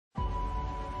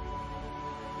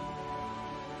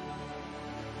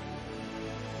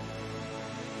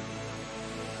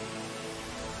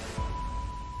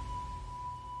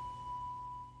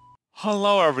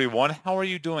Hello everyone, how are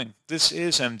you doing? This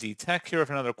is MD Tech here with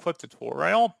another quick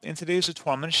tutorial. In today's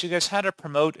tutorial, I'm going to show you guys how to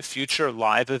promote future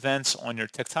live events on your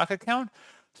TikTok account.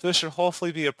 So this should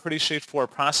hopefully be a pretty straightforward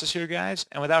process here, guys.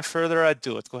 And without further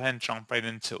ado, let's go ahead and jump right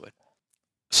into it.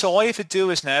 So all you have to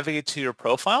do is navigate to your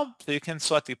profile. So you can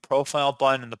select the profile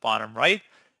button in the bottom right,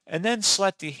 and then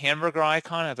select the hamburger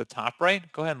icon at the top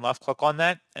right. Go ahead and left click on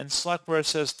that and select where it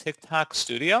says TikTok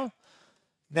Studio.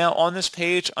 Now on this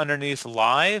page underneath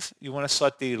Live, you want to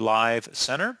select the Live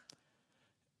Center.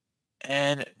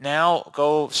 And now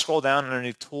go scroll down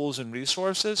underneath Tools and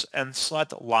Resources and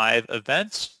select Live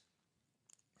Events.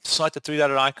 Select the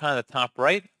three-dotted icon at the top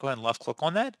right. Go ahead and left click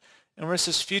on that. And where it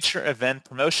says Future Event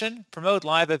Promotion, promote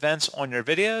live events on your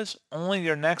videos. Only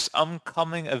your next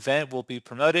upcoming event will be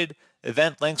promoted.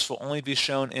 Event links will only be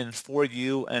shown in For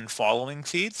You and following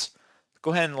feeds.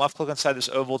 Go ahead and left click inside this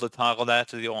oval to toggle that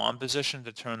to the on position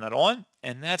to turn that on.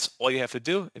 And that's all you have to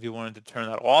do. If you wanted to turn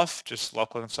that off, just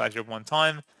left click inside here one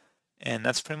time. And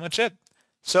that's pretty much it.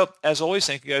 So as always,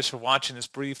 thank you guys for watching this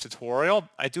brief tutorial.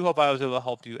 I do hope I was able to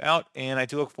help you out, and I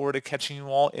do look forward to catching you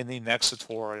all in the next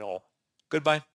tutorial. Goodbye.